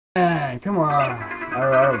man, come on.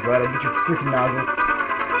 Alright, bud, I'll get your freaking nozzle.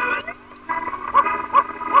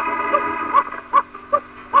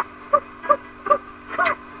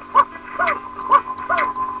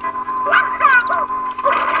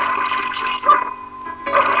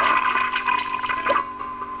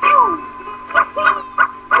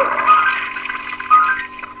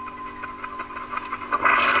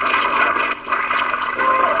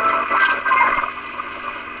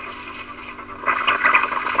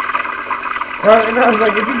 And I was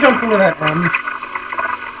like, if you jump into that M.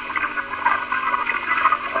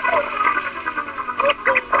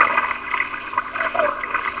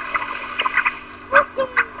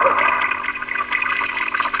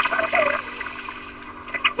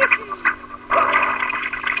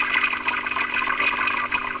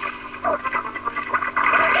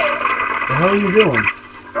 The hell are you doing?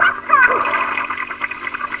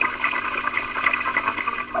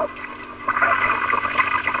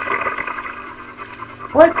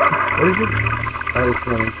 What? What is it? Oh, it's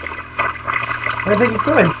funny. I think you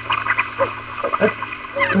could.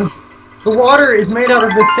 The water is made out of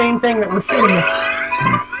the same thing that we're shooting at.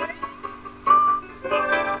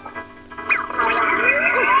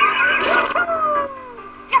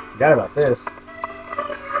 Forgot about this.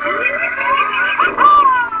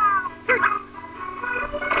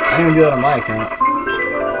 I didn't even do that on my account.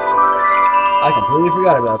 I completely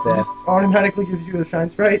forgot about that. Automatically gives you a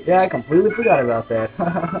shine sprite. Yeah, I completely forgot about that.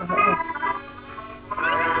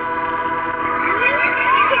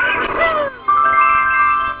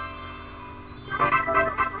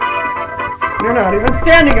 You're not even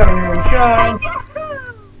standing on your own shine.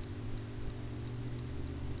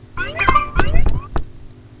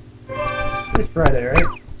 It's Friday,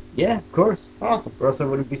 right? Yeah, of course. Awesome. Or else I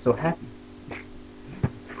wouldn't be so happy.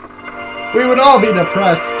 We would all be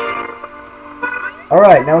depressed.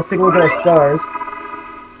 Alright, now let's take a look at our stars.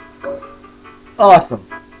 Awesome.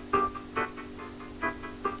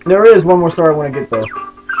 There is one more star I want to get though.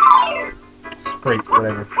 Sprite,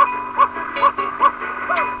 whatever.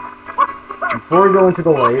 Before we go into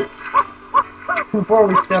the light, Before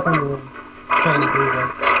we step into the shiny blue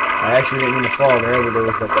one. I actually didn't mean to fall there, but there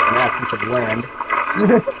was like an absence of land.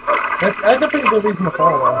 That's a pretty good reason to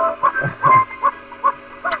fall, though.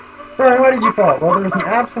 Sorry, why did you fall? Well, there was an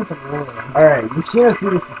absence of land. Alright, you've seen us do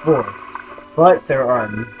this before, but there are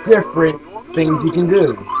different things you can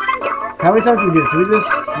do. How many times did we do this? Did we do this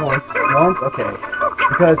once? Once? Okay.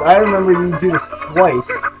 Because I remember you do this twice,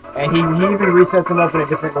 and he even resets them up in a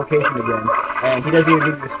different location again, and he doesn't even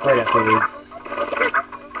give you the sprite afterwards.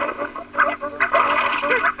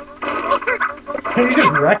 You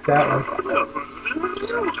just wrecked that one.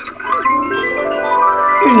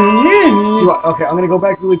 Okay, I'm gonna go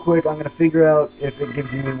back really quick. I'm gonna figure out if it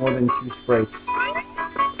gives you more than 2 sprites.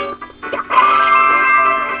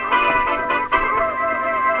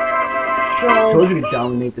 I told you to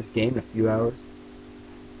dominate this game in a few hours.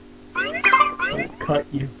 Cut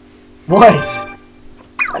you. What?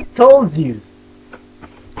 I told you.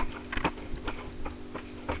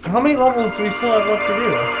 How many levels do we still have left to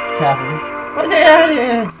do? Half of it.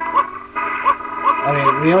 Yeah. I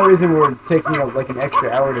mean, the only reason we're taking up like an extra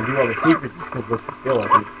hour to do all the secrets is because we feel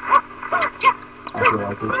like it. I feel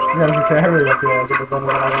like it. Yeah, I really don't feel like it, but then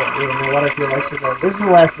I don't know what I feel like. This is the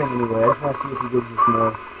last thing anyway. I just want to see if he gives us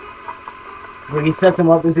more. When he sets them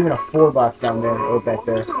up, there's even a 4 box down there, or back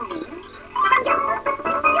there.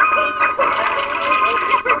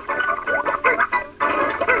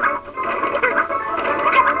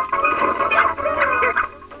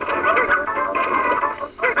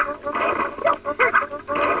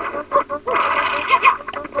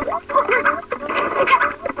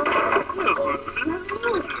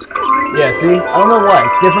 Yeah, see? I don't know why.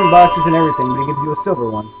 It's different boxes and everything, but it gives you a silver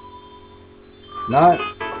one. Not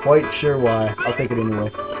quite sure why. I'll take it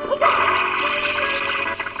anyway.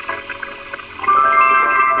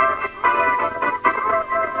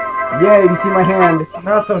 Yeah, you can see my hand.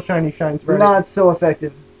 Not so shiny, shines bright. Not so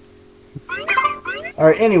effective.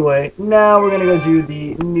 Alright, anyway, now we're gonna go do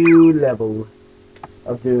the new level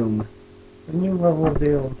of Doom. A new level of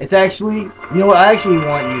Doom. It's actually, you know what, I actually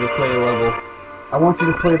want you to play a level. I want you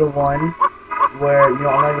to play the one where, you know,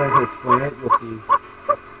 I'm not going to explain it, you'll see.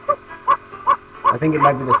 I think it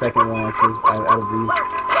might be the second one, actually, out of these.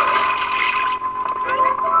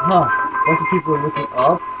 Huh, a bunch of people are looking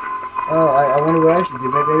up. Oh, I wonder what I should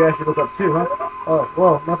do. Maybe I should look up too, huh? Oh,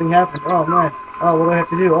 whoa, nothing happened. Oh, man. Oh, what do I have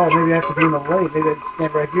to do? Oh, maybe I have to be in the light. Maybe I just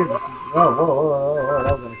stand right here. Oh, whoa,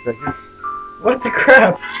 that was unexpected. What the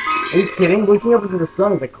crap? Are you kidding? Looking up into the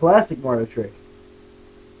sun is a classic Mario trick.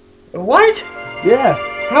 What? Yeah.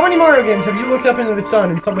 How many Mario games have you looked up into the sun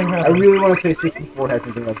and something I happened? really want to say 64 has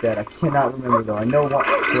something like that. I cannot remember though. I know what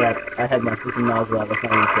crap. I had my freaking nozzle out. That's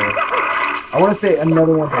not even fair. I want to say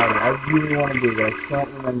another one had it. I really want to do it, but I can't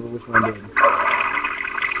remember which one did.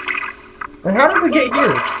 And how did we get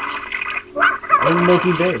here? In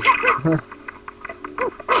Milky Bay.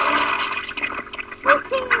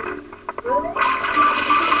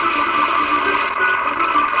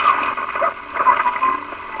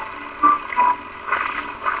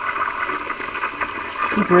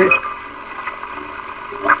 Secret.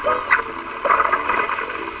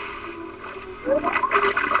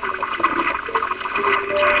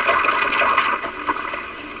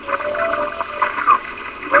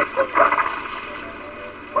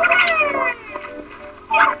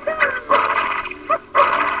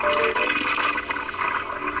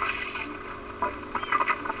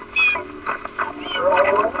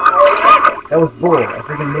 That was bull. I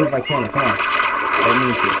freaking moved my camera. Come on. I didn't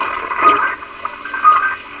mean to.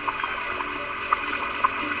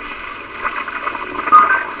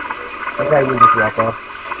 That guy would just walk off.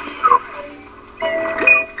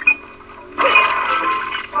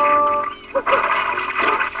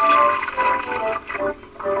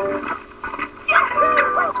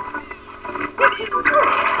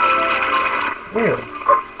 Where?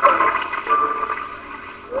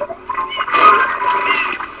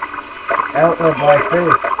 Out of my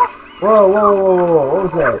face. Whoa, whoa, whoa, whoa, whoa. What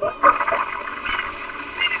was that?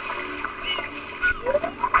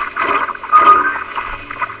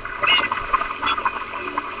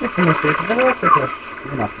 It's in the face of an octopus.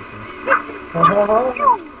 You're not the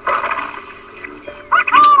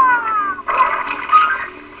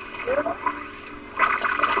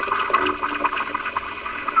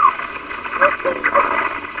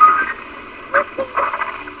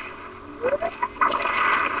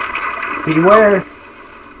Beware!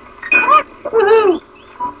 Woohoo!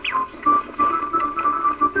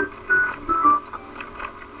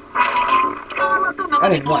 I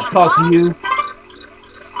didn't want to talk to you.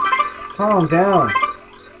 Calm down.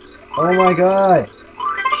 Oh my god.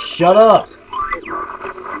 Shut up.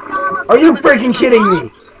 Are you freaking kidding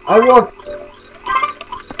me? I walked...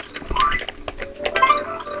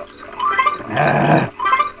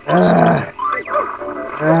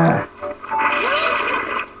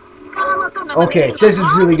 Okay, this is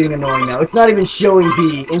really getting annoying now. It's not even showing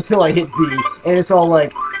B until I hit B, and it's all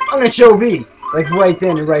like, I'm gonna show B! Like right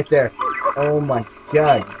then and right there. Oh my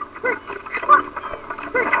god.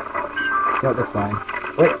 No, that's fine.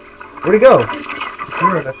 Wait, where'd it go?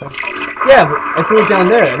 Yeah, but I threw it down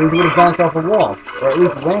there. That means it would have bounced off a wall. Or at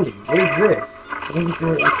least landed. What is this? I think it's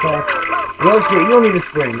no shit, you don't need a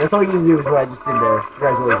spring. That's all you need to do is what I just did there.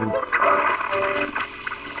 Congratulations.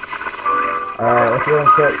 Alright, let's go and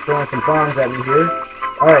start throwing some bombs at me here.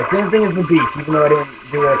 Alright, same thing as the beach, even though I didn't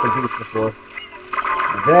do it at the beach before.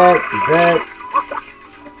 Do that, do that.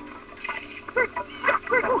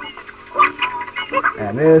 And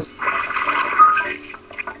I missed.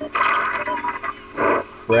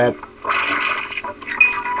 Crap.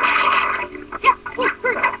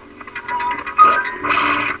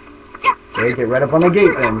 Okay, get right up on the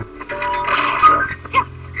gate then.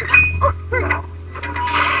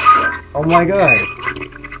 Oh my god.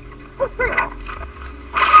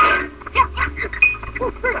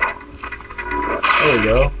 There we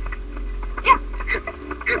go.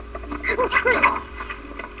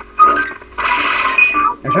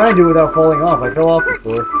 I'm trying to do it without falling off. I fell off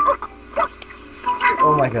before.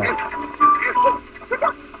 Oh my god.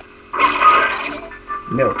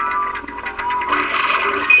 No.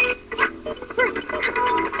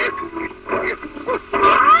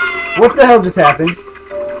 What the hell just happened?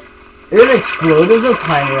 It didn't explode, there's no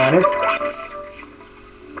timer on it.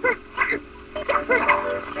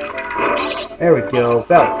 There we go,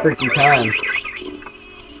 about freaking time.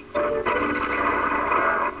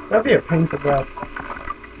 That'd be a pain to grab.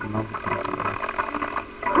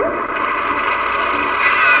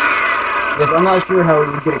 Yes, I'm not sure how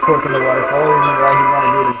you get a cork in the waterfall, or why you want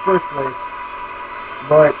to do it in the first place.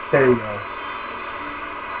 But, there you go.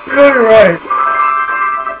 You're right.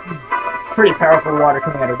 Pretty powerful water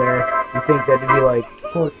coming out of there. You think that'd be like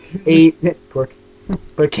 8 pork.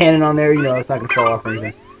 Put a cannon on there, you know, it's not gonna fall off or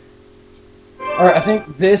anything. Alright, I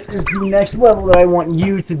think this is the next level that I want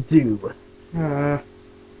you to do.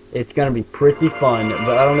 It's gonna be pretty fun,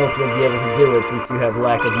 but I don't know if you'll be able to do it since you have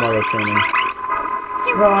lack of Mario training.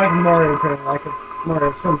 Not like Mario training, like a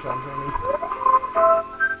Mario Sunshine training.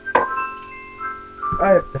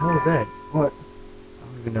 What the hell is that? What? I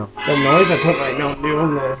don't even know. The noise I put right now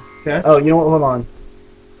doing the test? Oh, you know what? Hold on.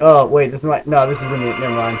 Oh, wait, this might... No, this is the... Never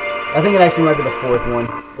mind. I think it actually might be the 4th one.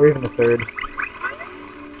 Or even the 3rd.